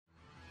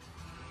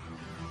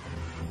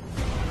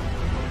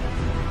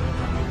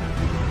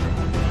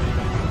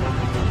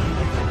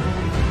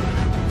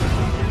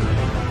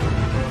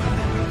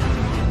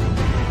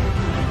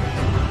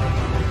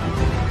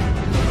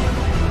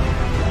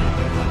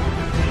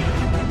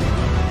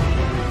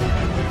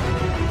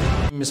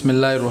بسم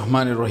الله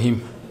الرحمن الرحیم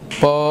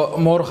په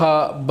مورخه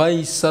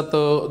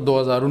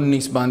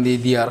 22/7/2019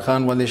 باندې دیار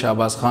خان ولې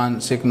شهباز خان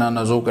سکنا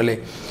نزو کله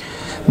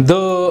د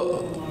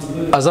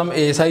اعظم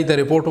ایس آی ته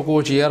ریپورت کو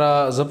چې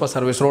یاره ز په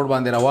سرویس روډ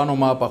باندې روانو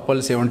ما په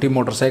خپل 70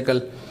 موټر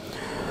سایکل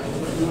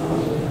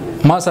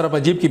ما سره په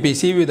جیب کې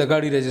پیسې وي د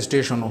گاډي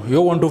رجسټریشن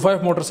یو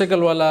 125 موټر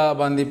سایکل والا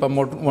باندې په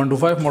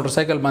 125 موټر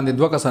سایکل باندې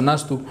دوه کس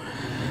ناستو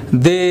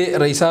د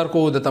رئیسار کو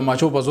د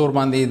تماچو په زور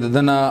باندې د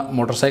دنه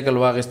موټر سایکل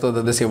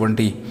واغسته د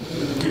 70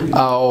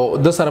 او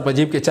د سره په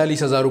جیب کې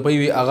 40,000 روپۍ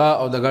وي هغه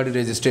او د گاډي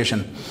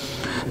رجسټریشن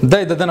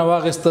د دنه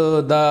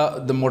واغسته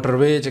د موټر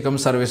وی چې کوم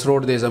سرویس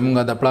روډ دی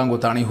زمونږ د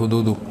پلانګو تانی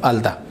حدودو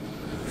الته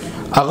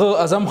هغه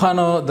اعظم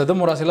خان د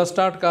مراسله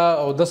سٹارټ کا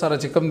او د سره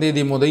چې کوم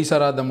دی مودی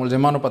سره د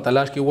ملزمانو په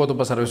تلاش کې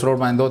وته په سرویس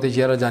روډ باندې دوته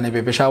چیرې جانب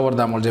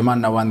پېښور د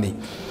ملزمان روان دي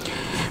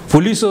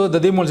پولیس د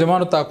دې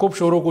ملزمانو تعقیب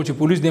شروع کو چې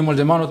پولیس د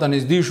ملزمانو ته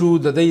نږدې شو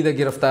د دې د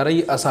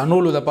گرفتاری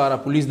اسانولو لپاره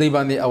پولیس دی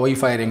باندې اوي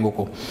فایرینګ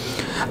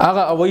وکړو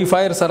هغه اوي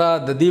فایر سره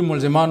د دې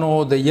ملزمانو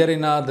د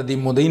يرینا د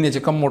دې مودین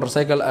چې کوم موټر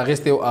سایکل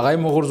اغسته او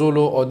هغه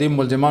مغرزولو او د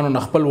ملزمانو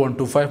نخپل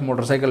 125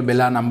 موټر سایکل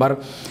بلا نمبر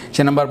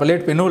چې نمبر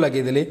پلیټ په نو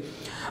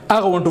لګیدلې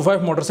هغه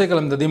 125 موټر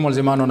سایکل هم د دې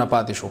ملزمانو نه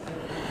پاتې شو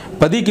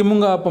پدې کې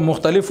مونږه په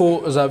مختلفو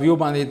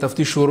زاویو باندې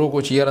تفتیش شروع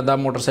کو چې یاره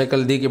دا موټر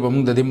سایکل دی کې به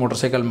مونږ د دې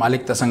موټر سایکل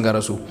مالک ته څنګه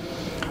رسو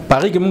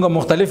پاغي کې مونږه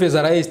مختلفې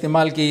ذرایع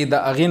استعمال کې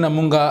د اغینه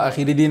مونږه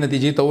اخیری دی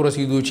نتیجې ته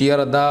ورسېدو چې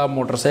یاره دا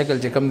موټر سایکل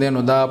چې کم دی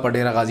نو دا په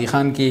ډیر غازی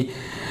خان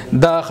کې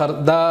دا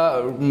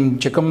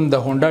چې کوم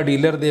د هونډا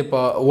ډیلر دی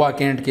په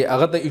واکینټ کې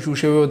هغه ته ایشو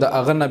شوی د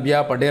هغه نه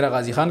بیا په ډیر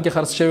غازی خان کې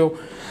خرڅ شوی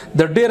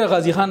د ډیر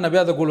غازی خان نه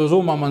بیا د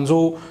ګلوزو مامنزو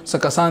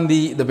سکسان دی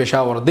د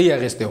پېښور دی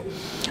اغستو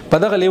په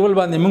دغه لیول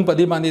باندې مونږ په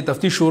دې باندې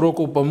تفتیش شروع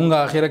کو په مونږه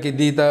اخیره کې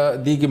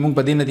دی کې مونږ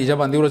په دې نتیجه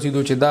باندې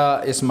ورسېدو چې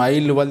دا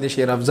اسماعیل ولد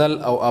شیر افضل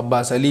او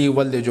عباس علي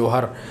ولد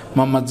جوهر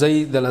محمد زئی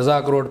د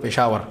لزاق روډ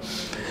پېښور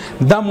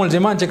دا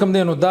ملزمان چې کوم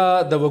دی نو دا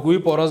د وقوعي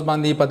پورز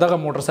باندې په دغه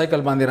موټر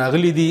سایکل باندې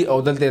راغلي دي او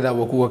دلته دا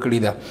وقوع کړی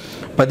ده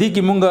په دې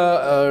کې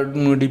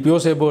مونږ ډي پی او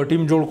صاحب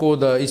ټیم جوړ کو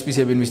د ایس پی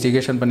صاحب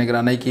انویسټیګیشن په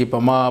نگرانی کې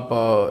په ما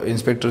په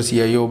انسپیکټر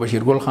سی ای او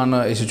بشیر ګل خان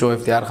ایس ایچ او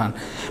افتیار خان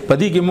په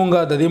دې کې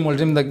مونږ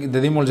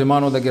د دې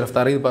ملزمانو د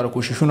گرفتاری لپاره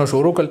کوششونه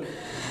شروع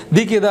کړل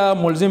دي کې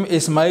دا ملزم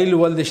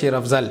اسماعیل ولد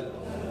شیر افضل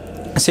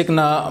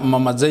سکنا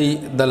محمد زئی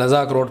د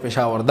لزاق روډ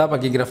پېښور دا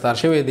پکې گرفتار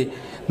شوی دی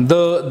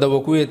د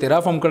وقوع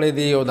اعتراف هم کړی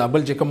دی او دا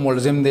بل چې کوم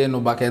ملزم دی نو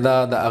باقاعده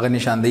د هغه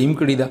نشاندهیم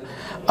کړی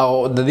ده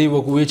او د دې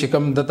وقوع چې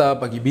کوم دته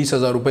پکې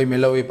 20,000 روپۍ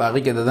ملوي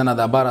پاغي کې دنه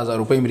د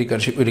 12,000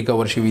 روپۍ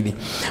ریکور شوی دي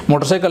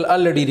موټر سایکل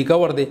الریډي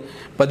ریکور دی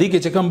په دې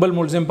کې چې کوم بل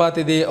ملزم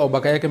پاتې دی او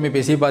بقایا کې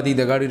پیسې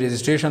پاتې د گاډي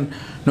رجسټریشن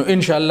نو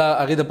ان شاء الله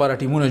هغه د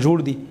لپاره ټیمونه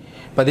جوړ دي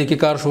په دې کې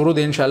کار شروع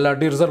دی ان شاء الله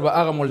ډیر زر به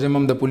هغه ملزم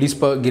هم د پولیس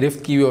په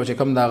گرفت کې وي او چې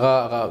کوم دغه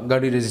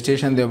گاډي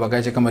رجسټریشن دی او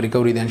بقایا چې کوم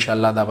ریکوري دی ان شاء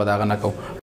الله دا به دغه نه کو